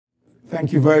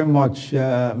Thank you very much,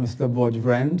 Mr.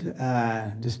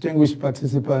 Borjvrend. Distinguished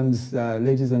participants,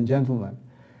 ladies and gentlemen.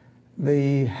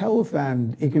 The health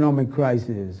and economic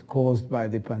crisis caused by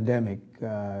the pandemic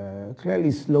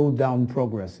clearly slowed down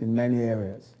progress in many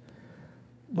areas.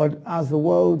 But as the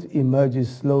world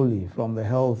emerges slowly from the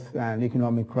health and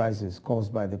economic crisis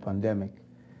caused by the pandemic,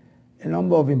 a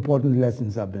number of important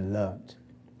lessons have been learned.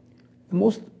 The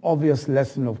most obvious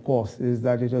lesson, of course, is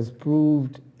that it has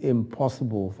proved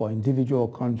impossible for individual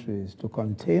countries to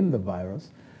contain the virus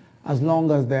as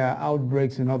long as there are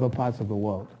outbreaks in other parts of the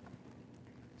world.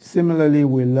 Similarly,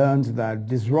 we learned that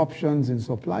disruptions in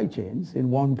supply chains in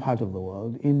one part of the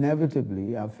world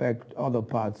inevitably affect other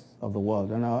parts of the world.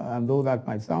 And though that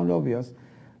might sound obvious,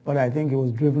 but I think it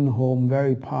was driven home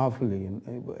very powerfully,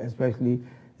 especially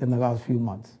in the last few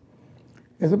months.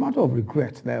 It's a matter of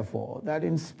regret, therefore, that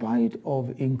in spite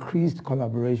of increased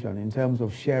collaboration in terms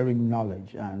of sharing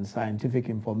knowledge and scientific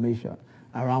information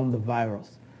around the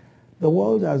virus, the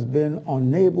world has been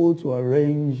unable to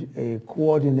arrange a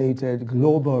coordinated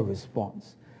global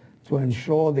response to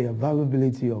ensure the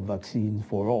availability of vaccines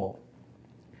for all.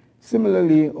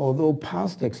 Similarly, although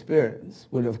past experience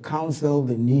would have counseled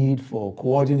the need for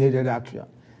coordinated action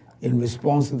in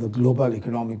response to the global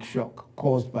economic shock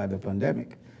caused by the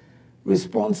pandemic,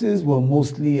 responses were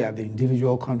mostly at the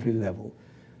individual country level,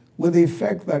 with the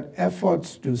effect that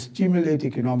efforts to stimulate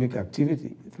economic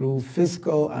activity through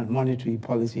fiscal and monetary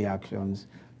policy actions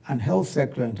and health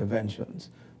sector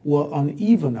interventions were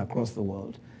uneven across the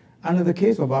world, and in the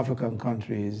case of African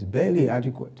countries, barely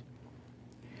adequate.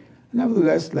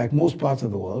 Nevertheless, like most parts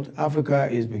of the world, Africa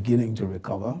is beginning to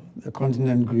recover. The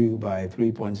continent grew by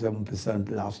 3.7%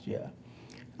 last year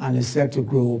and is set to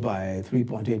grow by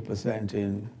 3.8%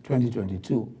 in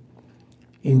 2022.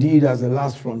 Indeed, as the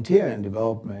last frontier in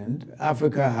development,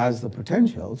 Africa has the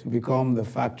potential to become the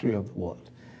factory of the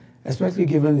world, especially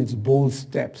given its bold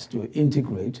steps to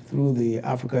integrate through the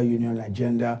Africa Union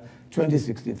Agenda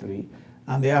 2063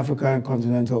 and the African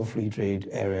Continental Free Trade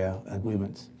Area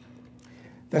agreements.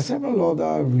 There are several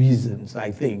other reasons, I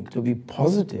think, to be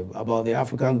positive about the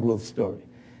African growth story,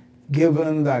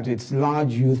 given that its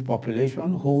large youth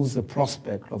population holds the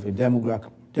prospect of a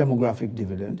demographic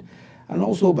dividend, and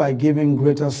also by giving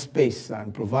greater space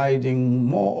and providing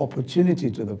more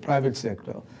opportunity to the private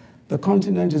sector, the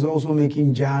continent is also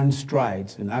making giant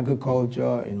strides in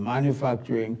agriculture, in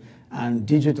manufacturing, and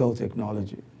digital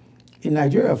technology. In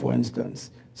Nigeria, for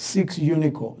instance, 6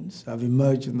 unicorns have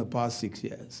emerged in the past 6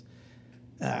 years.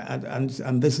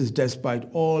 And this is despite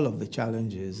all of the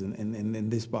challenges in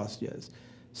these past years.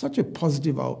 Such a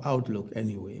positive outlook,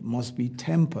 anyway, must be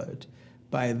tempered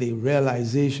by the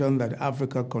realization that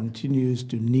Africa continues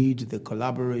to need the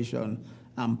collaboration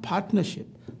and partnership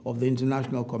of the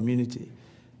international community.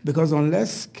 Because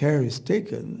unless care is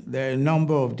taken, there are a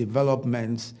number of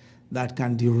developments that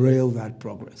can derail that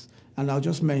progress. And I'll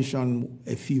just mention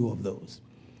a few of those.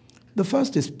 The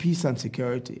first is peace and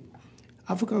security.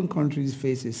 African countries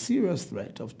face a serious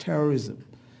threat of terrorism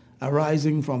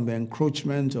arising from the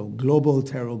encroachment of global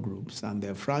terror groups and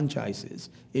their franchises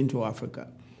into Africa.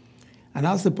 And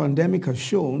as the pandemic has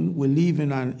shown, we live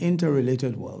in an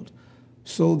interrelated world.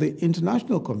 So the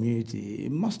international community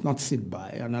must not sit by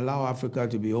and allow Africa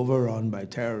to be overrun by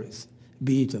terrorists,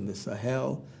 be it in the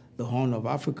Sahel, the Horn of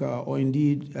Africa, or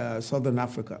indeed Southern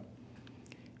Africa.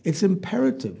 It's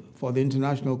imperative for the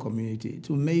international community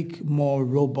to make more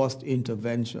robust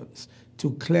interventions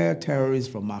to clear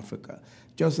terrorists from Africa,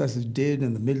 just as it did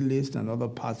in the Middle East and other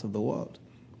parts of the world.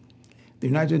 The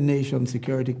United Nations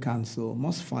Security Council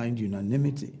must find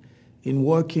unanimity in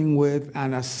working with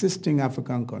and assisting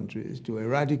African countries to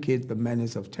eradicate the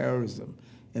menace of terrorism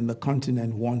in the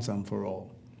continent once and for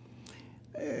all.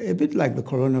 A bit like the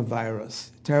coronavirus,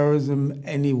 terrorism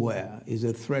anywhere is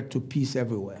a threat to peace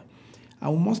everywhere.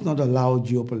 And we must not allow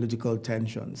geopolitical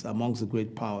tensions amongst the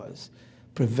great powers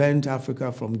prevent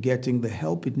Africa from getting the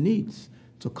help it needs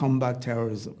to combat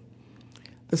terrorism.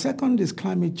 The second is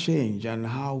climate change and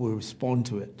how we respond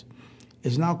to it.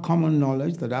 It's now common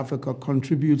knowledge that Africa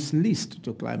contributes least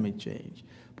to climate change,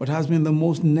 but has been the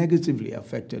most negatively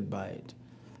affected by it.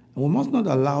 And we must not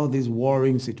allow this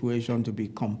worrying situation to be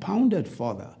compounded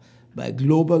further by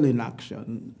global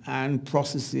inaction and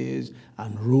processes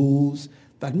and rules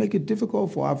that make it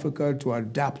difficult for Africa to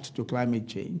adapt to climate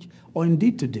change or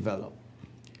indeed to develop.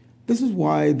 This is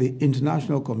why the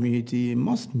international community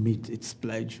must meet its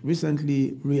pledge,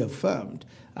 recently reaffirmed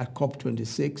at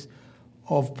COP26,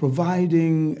 of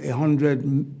providing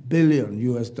 $100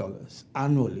 billion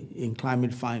annually in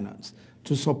climate finance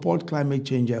to support climate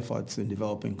change efforts in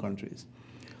developing countries.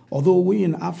 Although we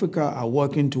in Africa are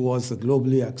working towards the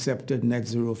globally accepted net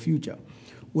zero future,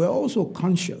 we're also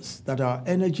conscious that our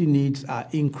energy needs are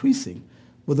increasing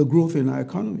with the growth in our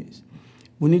economies.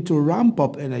 We need to ramp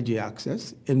up energy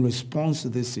access in response to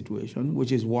this situation,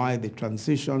 which is why the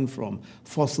transition from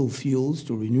fossil fuels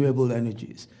to renewable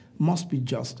energies must be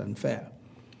just and fair.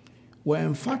 We're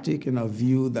emphatic in our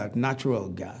view that natural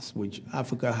gas, which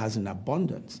Africa has in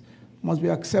abundance, must be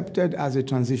accepted as a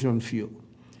transition fuel.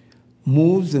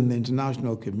 Moves in the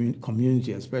international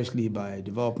community, especially by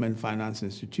development finance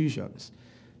institutions,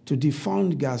 to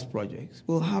defund gas projects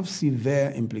will have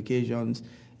severe implications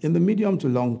in the medium to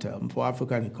long term for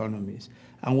African economies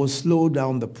and will slow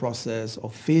down the process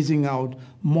of phasing out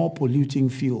more polluting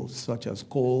fuels such as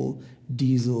coal,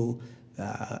 diesel,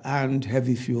 and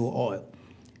heavy fuel oil.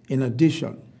 In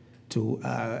addition,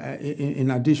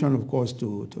 of course,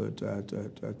 to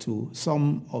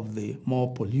some of the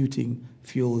more polluting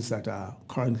fuels that are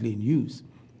currently in use.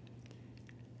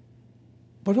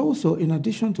 But also, in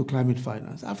addition to climate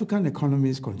finance, African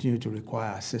economies continue to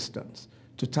require assistance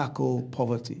to tackle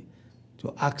poverty,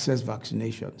 to access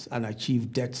vaccinations, and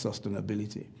achieve debt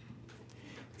sustainability.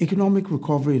 Economic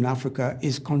recovery in Africa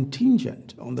is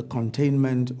contingent on the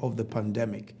containment of the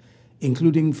pandemic,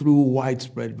 including through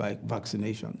widespread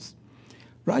vaccinations.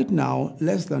 Right now,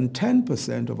 less than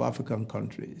 10% of African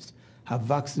countries have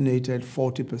vaccinated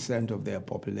 40% of their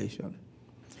population.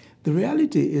 The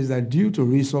reality is that due to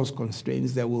resource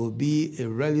constraints, there will be a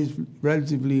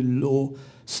relatively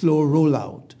slow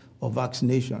rollout of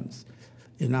vaccinations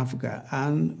in Africa,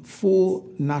 and full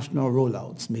national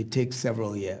rollouts may take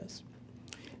several years.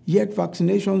 Yet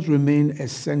vaccinations remain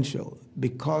essential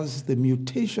because the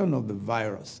mutation of the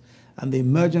virus and the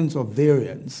emergence of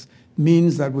variants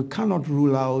means that we cannot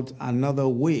rule out another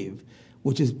wave,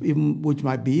 which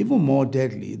might be even more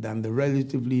deadly than the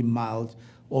relatively mild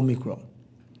Omicron.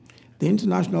 The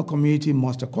international community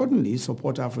must accordingly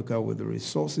support Africa with the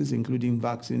resources, including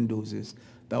vaccine doses,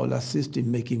 that will assist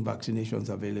in making vaccinations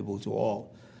available to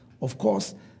all. Of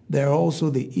course, there are also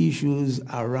the issues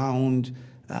around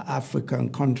African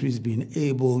countries being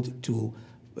able to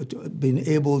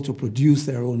produce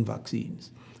their own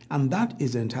vaccines. And that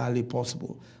is entirely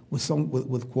possible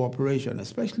with cooperation,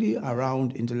 especially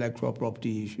around intellectual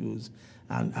property issues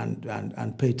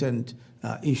and patent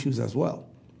issues as well.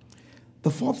 The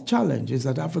fourth challenge is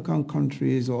that African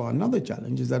countries will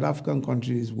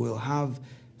have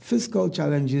fiscal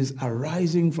challenges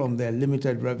arising from their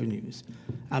limited revenues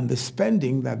and the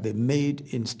spending that they made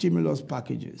in stimulus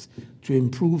packages to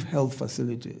improve health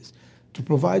facilities, to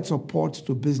provide support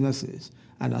to businesses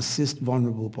and assist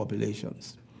vulnerable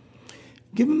populations.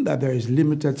 Given that there is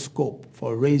limited scope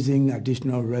for raising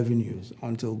additional revenues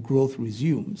until growth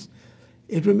resumes,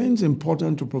 it remains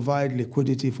important to provide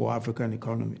liquidity for African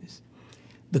economies.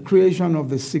 The creation of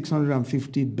the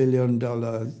 $650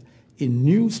 billion in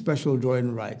new special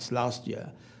drawing rights last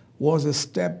year was a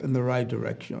step in the right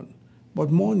direction,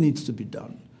 but more needs to be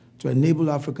done to enable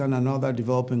African and other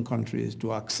developing countries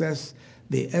to access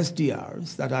the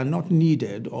SDRs that are not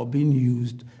needed or being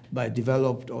used by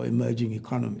developed or emerging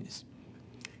economies.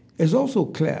 It's also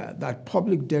clear that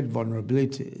public debt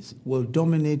vulnerabilities will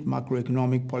dominate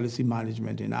macroeconomic policy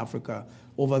management in Africa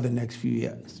over the next few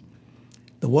years.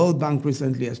 The World Bank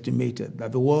recently estimated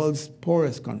that the world's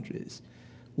poorest countries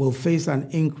will face an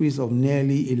increase of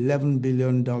nearly $11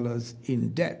 billion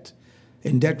in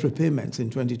debt repayments in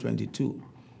 2022,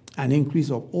 an increase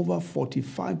of over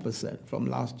 45% from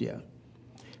last year.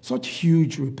 Such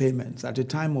huge repayments at a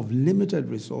time of limited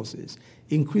resources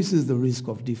increases the risk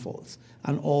of defaults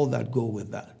and all that go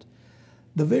with that.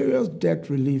 The various debt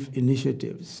relief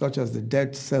initiatives, such as the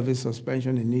Debt Service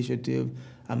Suspension Initiative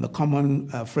and the Common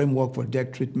Framework for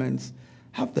Debt Treatments,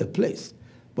 have their place,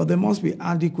 but they must be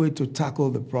adequate to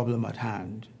tackle the problem at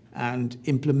hand and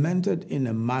implemented in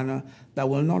a manner that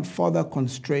will not further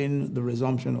constrain the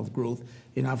resumption of growth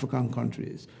in African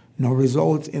countries, nor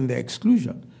result in their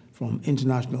exclusion from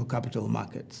international capital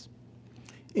markets.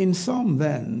 In sum,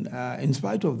 then, in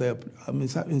spite of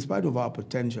our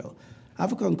potential,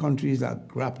 African countries are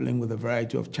grappling with a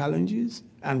variety of challenges,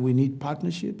 and we need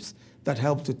partnerships that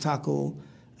help to tackle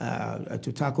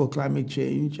climate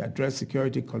change, address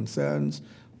security concerns,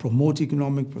 promote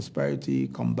economic prosperity,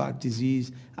 combat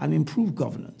disease, and improve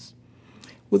governance.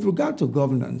 With regard to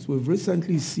governance, we've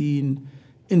recently seen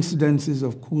incidences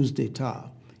of coups d'etat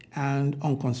and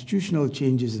unconstitutional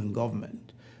changes in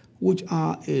government, which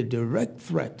are a direct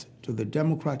threat to the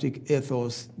democratic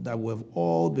ethos that we've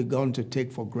all begun to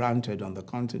take for granted on the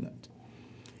continent.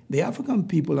 The African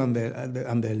people and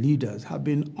their leaders have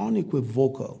been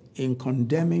unequivocal in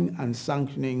condemning and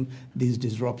sanctioning these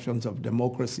disruptions of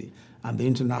democracy and the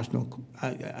international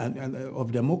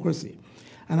of democracy.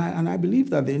 And I believe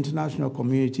that the international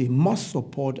community must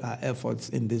support our efforts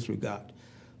in this regard.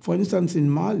 For instance, in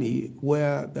Mali,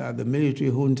 where the military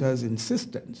junta's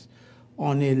insistence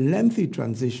on a lengthy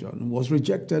transition was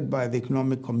rejected by the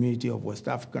Economic Community of West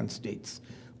African States,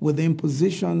 with the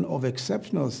imposition of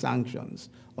exceptional sanctions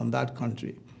on that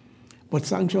country. But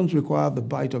sanctions require the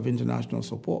bite of international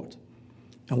support.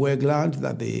 And we're glad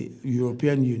that the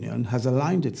European Union has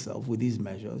aligned itself with these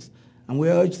measures, and we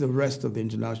urge the rest of the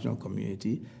international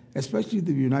community, especially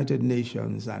the United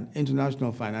Nations and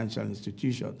international financial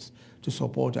institutions, to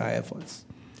support our efforts.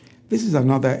 This is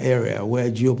another area where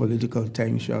geopolitical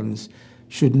tensions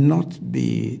should not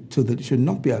be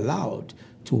allowed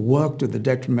to work to the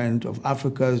detriment of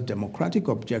Africa's democratic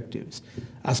objectives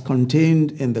as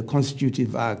contained in the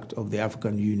Constitutive Act of the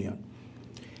African Union.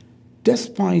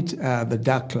 Despite the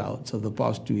dark clouds of the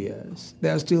past 2 years,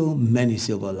 there are still many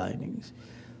silver linings.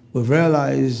 We've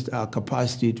realized our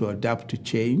capacity to adapt to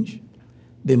change,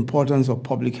 the importance of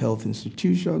public health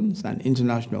institutions and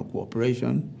international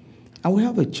cooperation, and we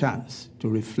have a chance to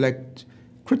reflect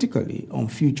critically on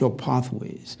future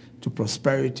pathways to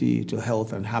prosperity, to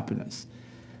health and happiness.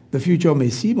 The future may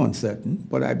seem uncertain,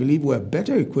 but I believe we're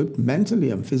better equipped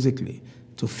mentally and physically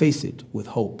to face it with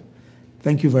hope.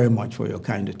 Thank you very much for your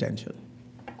kind attention.